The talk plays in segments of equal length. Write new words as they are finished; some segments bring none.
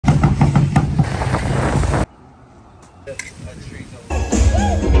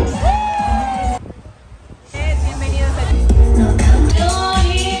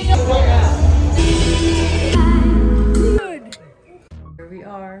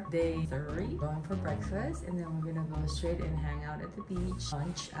for day 3. Going for breakfast, and then we're gonna go straight and hang out at the beach,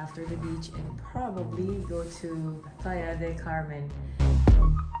 lunch after the beach, and probably go to Playa del Carmen.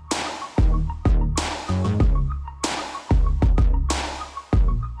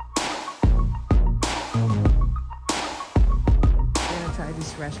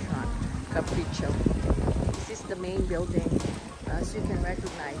 This restaurant, Capricho. This is the main building. As you can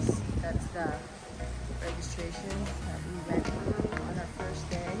recognize, that's the registration that we went through on our first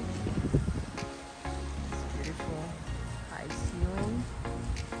day. It's beautiful, high ceiling.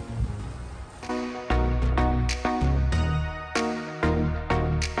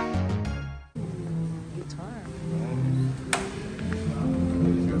 Guitar.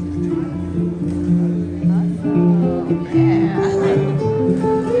 Oh, yeah.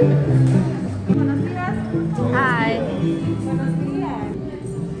 Hi. Buenos días.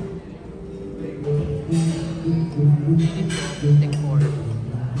 Beautiful decor.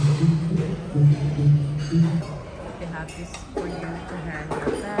 They have this for you to hang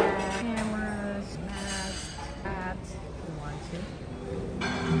your bag, cameras, masks, hats, if you want to.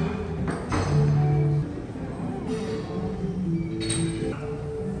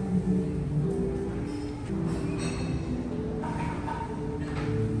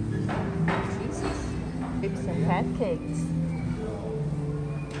 Jesus. Some pancakes.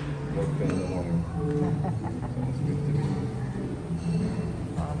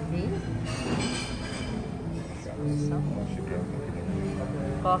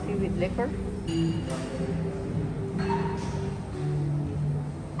 Coffee with liquor.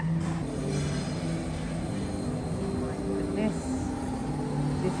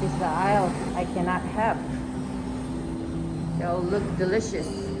 This is the aisle I cannot have. They all look delicious.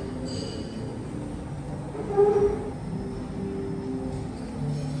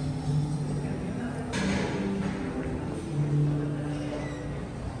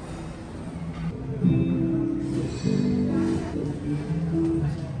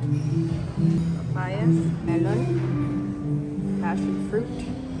 Melon, passion fruit,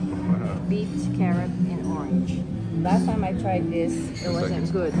 beets, carrot, and orange. Last time I tried this, it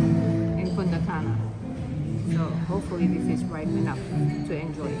wasn't good in Punta Cana. So hopefully this is ripe enough to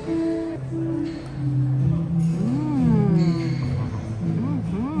enjoy.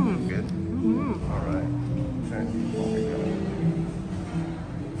 Good? All right.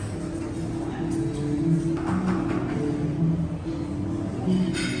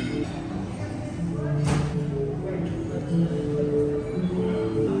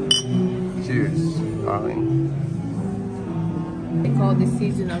 Cheers, darling. They call this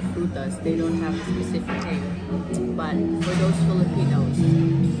seasonal frutas. They don't have a specific name. But for those Filipinos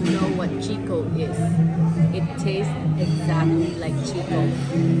who know what Chico is, it tastes exactly like Chico.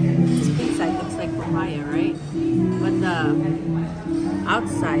 Inside looks like papaya, right? But the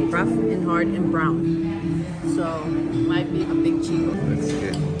outside, rough and hard and brown. So, might be a big Chico. That's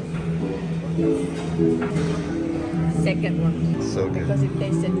good. Second one. So good. Because it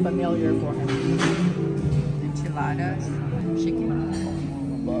tasted familiar for him. Enchiladas, chicken,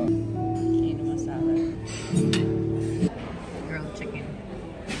 masala, grilled chicken.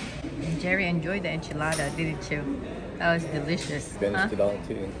 Jerry enjoyed the enchilada, didn't you? That was delicious. Finished it all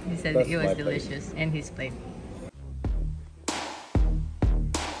too. He said That's it was my delicious, plate. and his plate.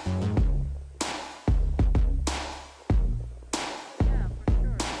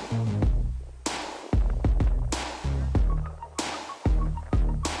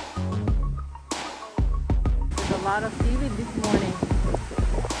 A lot of seaweed this morning.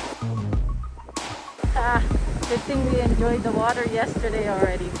 Good thing we enjoyed the water yesterday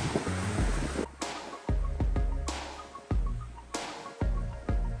already.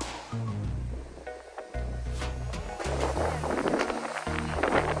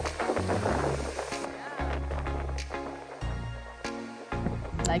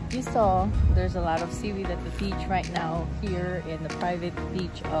 Like you saw, there's a lot of seaweed at the beach right now here in the private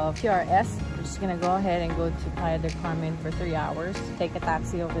beach of TRS. We're just gonna go ahead and go to Playa del Carmen for 3 hours. Take a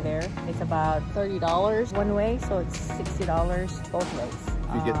taxi over there. It's about $30 one way, so it's $60 both ways.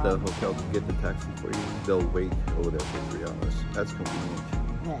 If you get the hotel to get the taxi for you, they'll wait over there for 3 hours. That's convenient.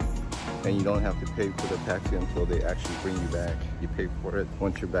 Yes. And you don't have to pay for the taxi until they actually bring you back. You pay for it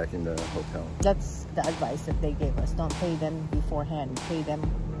once you're back in the hotel. That's the advice that they gave us. Don't pay them beforehand. Pay them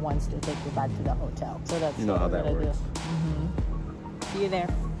once to take you back to the hotel. So that's You know how that works. See you there.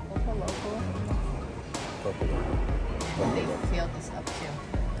 Local. They feel this up too.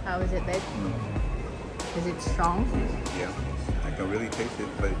 How is it, babe? Is it strong? Yeah. I can really taste it,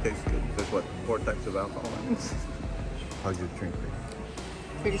 but it tastes good. There's what, 4 types of alcohol in it? How's your drink?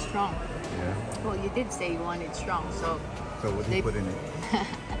 Pretty strong. Yeah. Well, you did say you wanted strong, so So what do you put in it?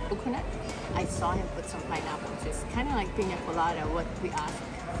 Coconut. I saw him put some pineapples. It's kind of like pina colada, what we asked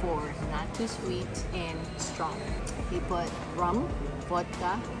for. Not too sweet and strong. He put rum,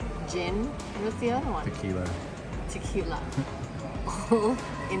 vodka, gin, and what's the other one? Tequila. Tequila. All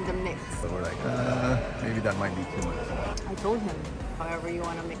in the mix. So we're like, maybe that might be too much. I told him, however you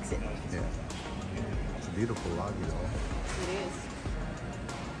want to mix it. Yeah. It's a beautiful lobby though. It is.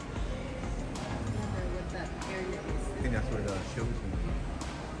 What that area is. I think that's where the shows are.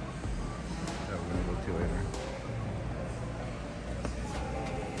 That we're gonna go to later.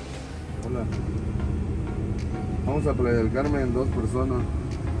 Hola. Vamos a Playa del Carmen, 2 personas.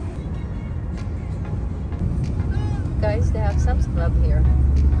 Guys, they have Sam's Club here.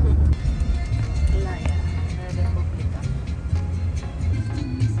 Playa del Carmen.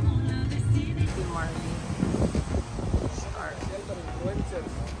 Marley. Star.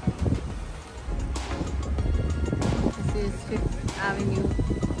 This is 5th Avenue.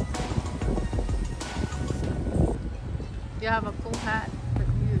 You have a cool hat, but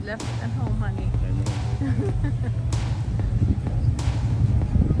you left it at home, honey.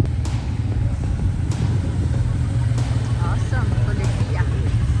 Awesome, policía.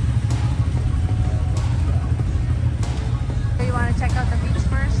 So you want to check out the beach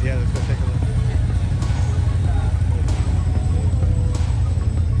first? Yeah, let's go take a look.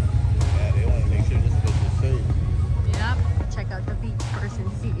 Yeah, they want to make sure this place is safe. Yep. Check out the beach first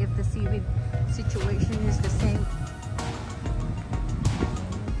and see if the seaweed situation is the same.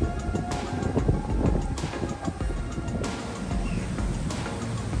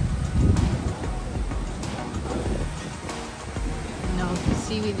 No, the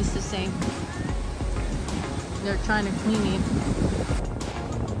seaweed is the same. They're trying to clean it.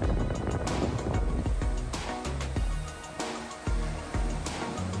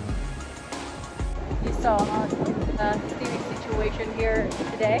 You saw the seaweed situation here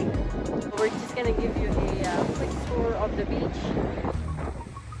today. We're just gonna give you a quick tour of the beach.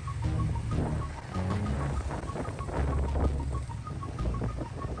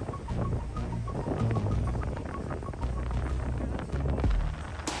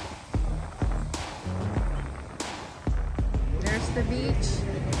 There's the beach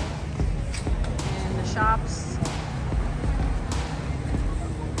and the shops.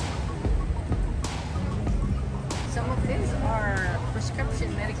 Some of these are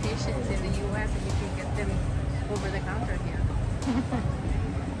prescription medications in the US and you can get them over the counter here.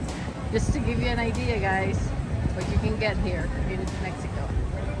 Just to give you an idea, guys, what you can get here in Mexico.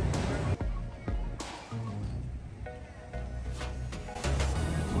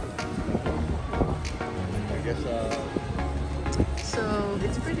 I guess, So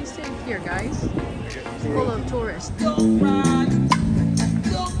it's pretty safe here, guys. It's full of tourists.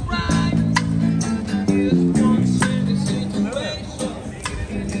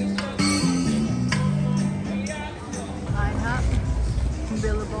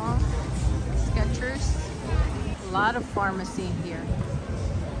 Billabong, Skechers, a lot of pharmacy here.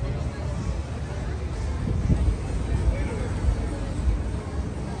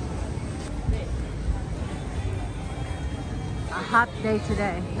 A hot day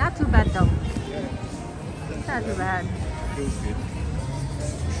today. Not too bad though. It's not too bad.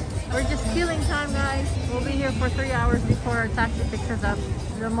 We're just killing time, guys. We'll be here for 3 hours before our taxi picks us up.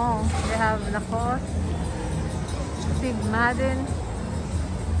 The mall. They have La Fosse, Big Madden.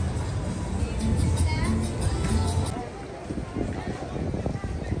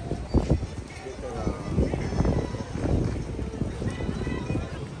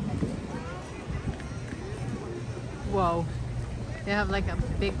 Whoa. They have like a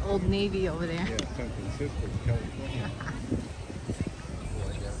big Old Navy over there. yeah, San Francisco, California.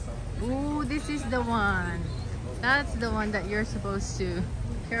 Ooh, this is the one. That's the one that you're supposed to.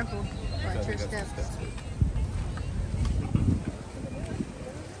 Careful, watch your steps.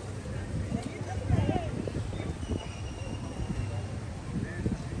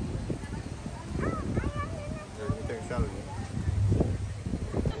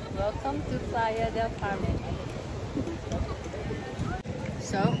 Welcome to Playa del Carmen.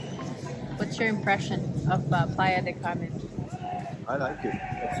 So, what's your impression of Playa del Carmen? I like it.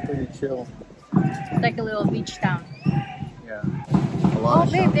 It's pretty chill. It's like a little beach town. Yeah. A lot Oh,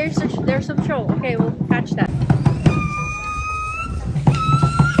 of babe, there's some show. Okay, we'll catch that.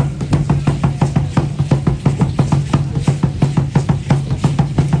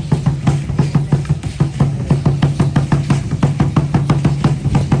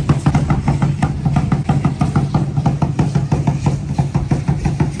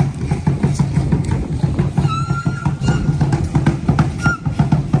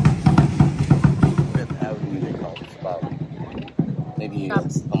 Fifth Avenue, they call the spot. maybe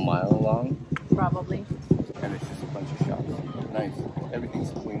shops. a mile long. Probably. And it's just a bunch of shops. Nice.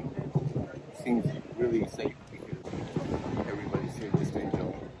 Everything's clean. Seems really safe because everybody's here just to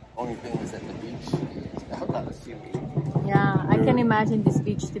enjoy. Only thing is at the beach, a lot of seaweed. Yeah, I can imagine this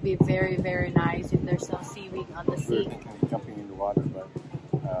beach to be very, very nice if there's no seaweed on the We were sea. thinking of jumping in the water, but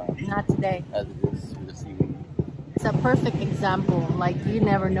Not today. as it is with the seaweed. It's a perfect example. Like, you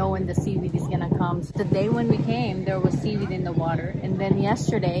never know when the seaweed is gonna come. The day when we came, there was seaweed in the water. And then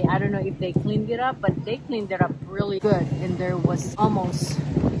yesterday, I don't know if they cleaned it up, but they cleaned it up really good. And there was almost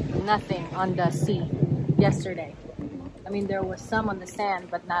nothing on the sea yesterday. I mean, there was some on the sand,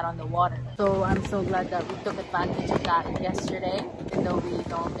 but not on the water. So I'm so glad that we took advantage of that yesterday. Even though we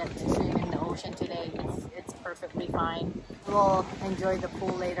don't get to swim in the ocean today, it's perfectly fine. We'll enjoy the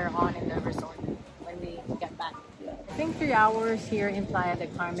pool later on in the resort when we get back. I think 3 hours here in Playa del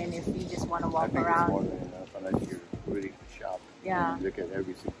Carmen if you just want to I walk think it's around. more than enough unless you're really to shop. Yeah. And look at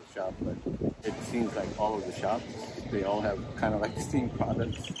every single shop, but it seems like all of the shops, they all have kind of like the same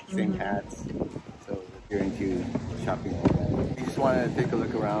products, same hats. So if you're into shopping like that, you just want to take a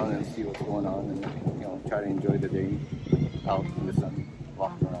look around and see what's going on, and try to enjoy the day out in the sun,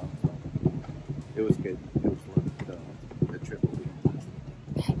 walking around. So it was good. It was worth the trip.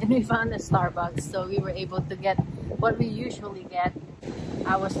 And we found a Starbucks, so we were able to get what we usually get.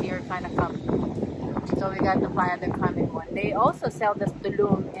 I was here kind of come. So we got the Playa del Carmen one. They also sell the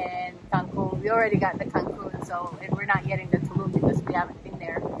Tulum and Cancun. We already got the Cancun, and we're not getting the Tulum because we haven't been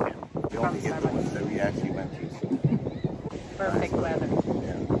there. We only hit the ones that we actually went to. So Perfect weather.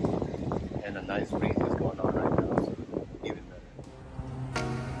 yeah. And a nice breeze is going on right now, so even better.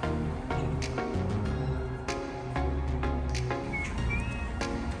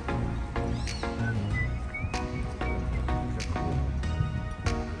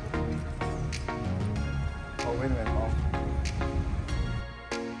 Oh, wait a minute, Mom.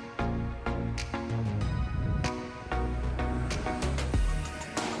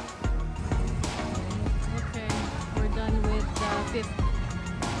 Okay, we're done with 5th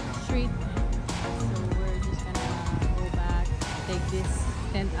Street. So we're just gonna go back, take this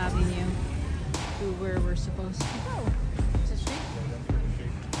 10th Avenue to where we're supposed to go. It's a street?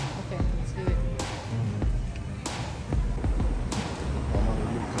 Okay, let's do it.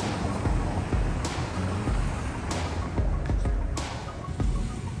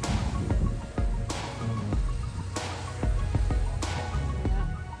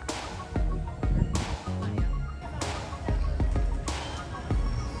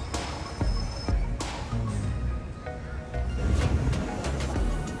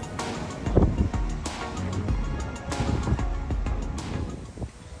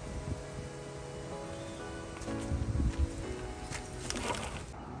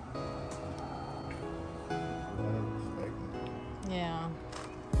 Yeah.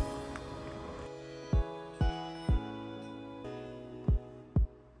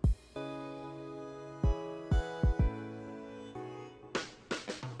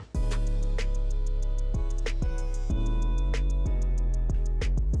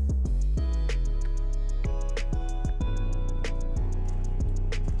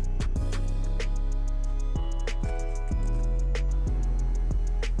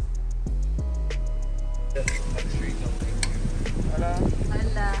 Hola,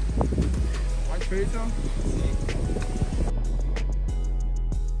 Hola. ¿cuál frito?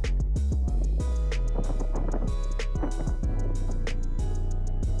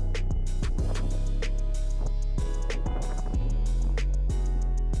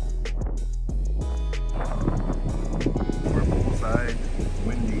 We're poolside,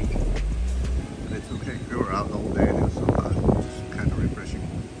 windy, and it's okay. We were out the whole day and it was so hot. It's kind of refreshing.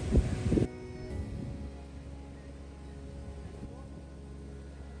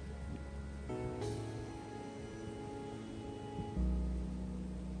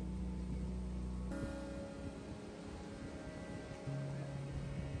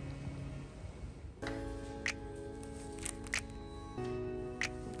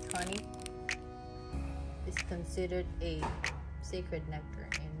 Honey is considered a sacred nectar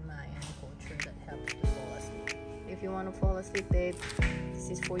in Mayan culture that helps to fall asleep. If you want to fall asleep, babe, this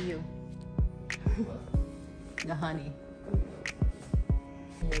is for you. The honey.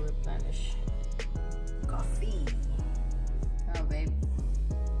 You replenish. Coffee. Oh, babe.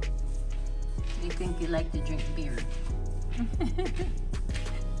 Do you think you like to drink beer?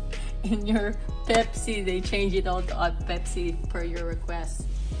 In your Pepsi, they change it all to Pepsi per your request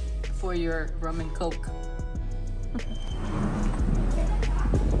for your rum and coke.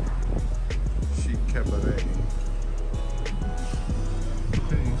 Chic Cabaret.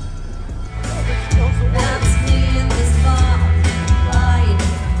 That's me in this bar.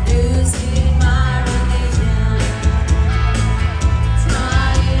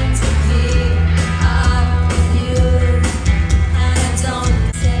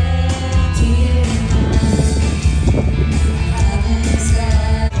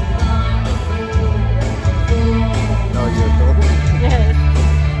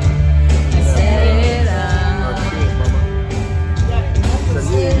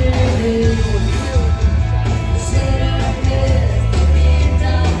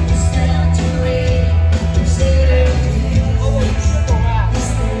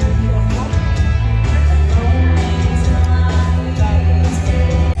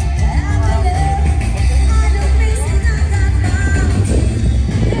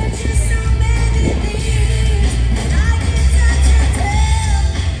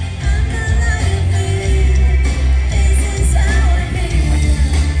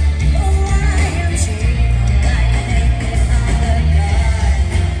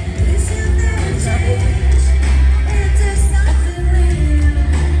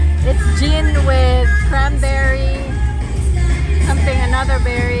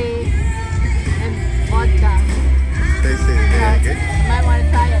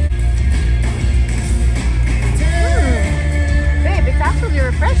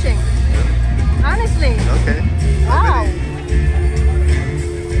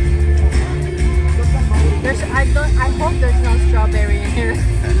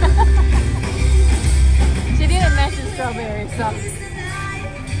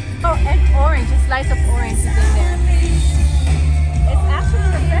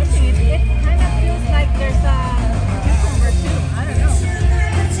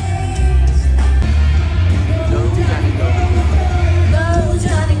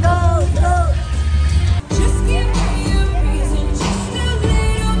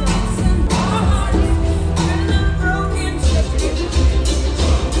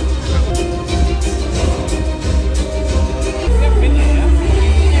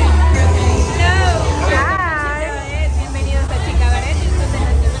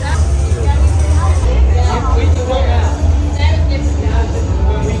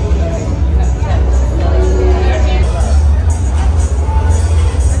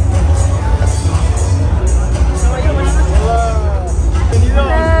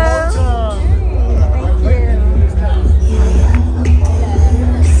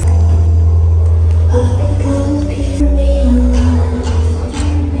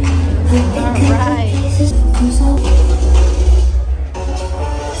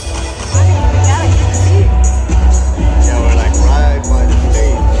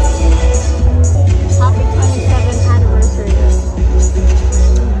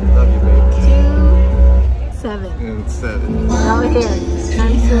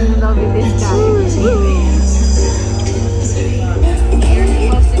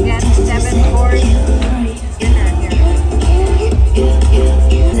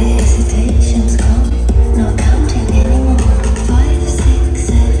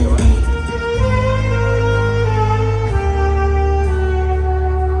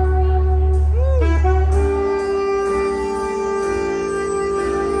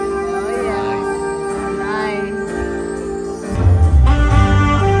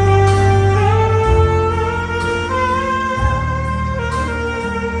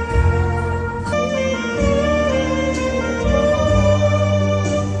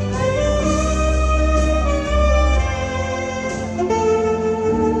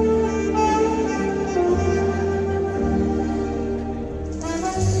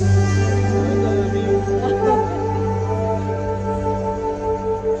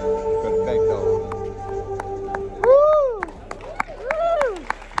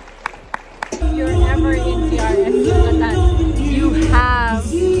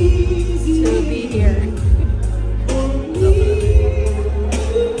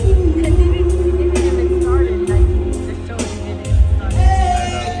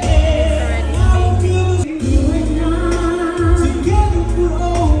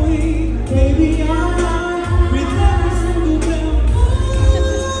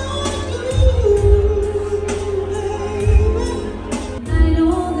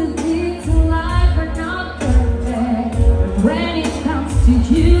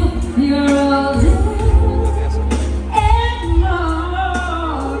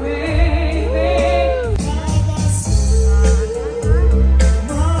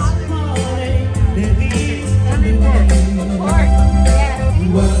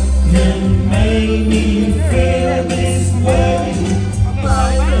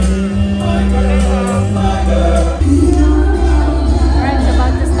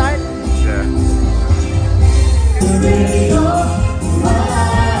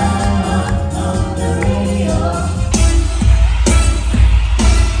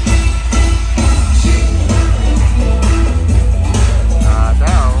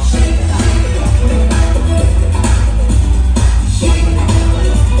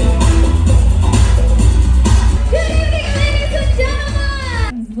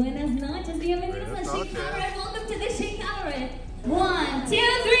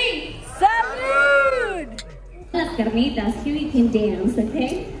 carnitas. Here you can dance,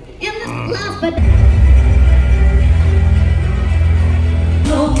 okay? And last but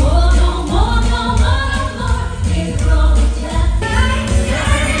no more, no more, no more, no more. It's wrong with that.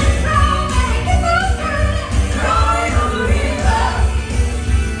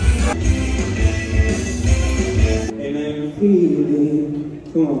 And I'm feeling,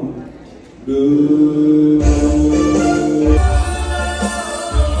 come on, good.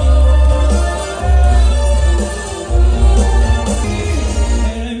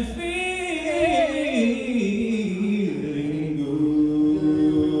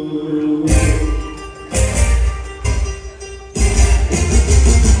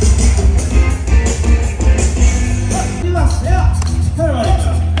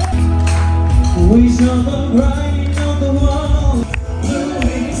 We saw the writing on the wall.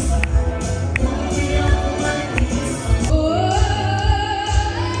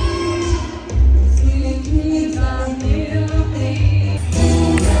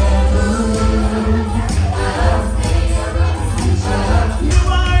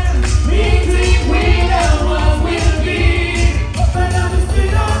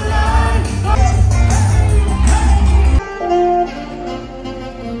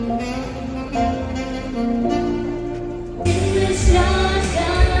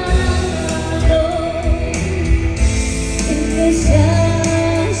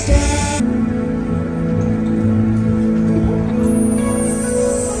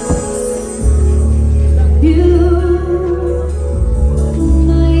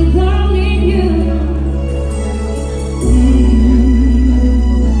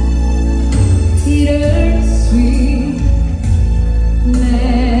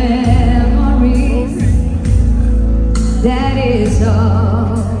 That is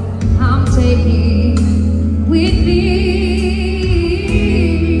all I'm taking with me.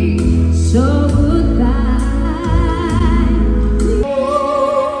 So goodbye. Oh,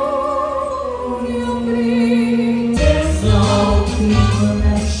 there's no people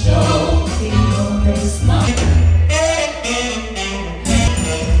that show people they smile.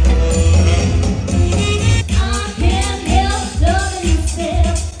 I can't help loving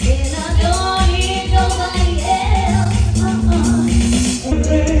myself, and I don't need nobody else.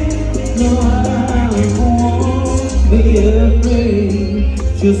 Be afraid,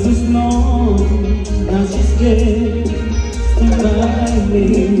 just as long as she's scared to buy me.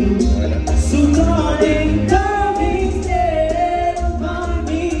 So darling, darling, stand by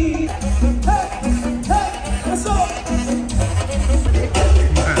me. Hey, hey, let's go.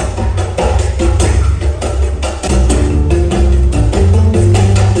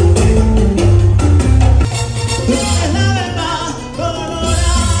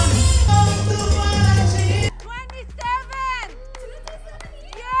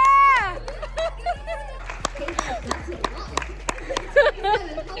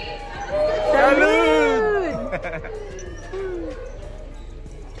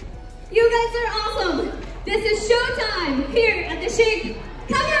 You guys are awesome! This is showtime here at the Chic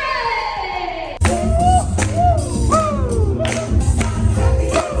Cabaret!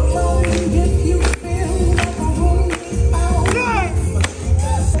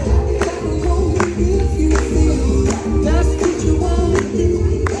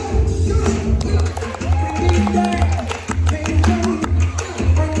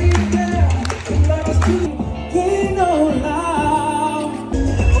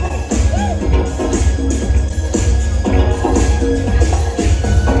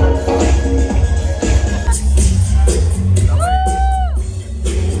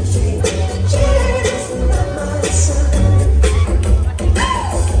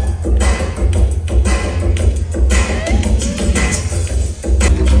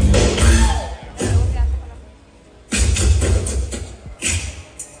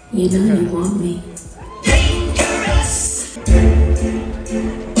 You know you want me.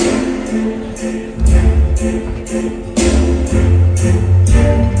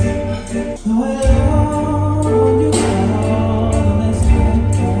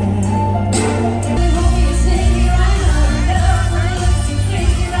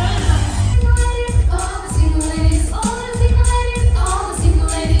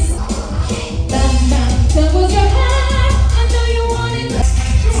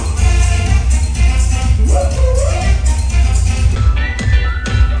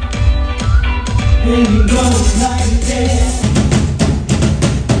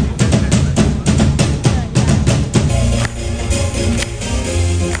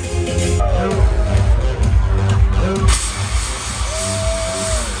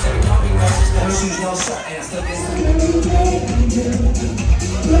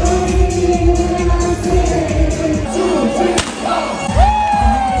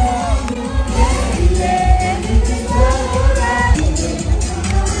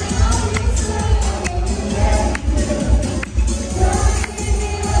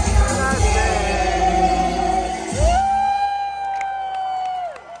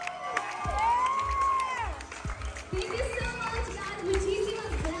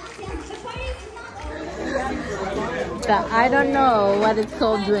 So I don't know what it's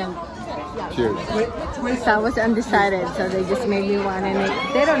called drink. Cheers. So I was undecided, so they just made me one, and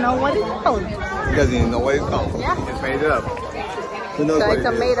they don't know what it's called. He doesn't even know what it's called. Yeah. He just made it up. Who knows So what it's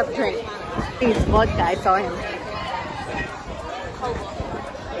a made-up drink. It's vodka. I saw him.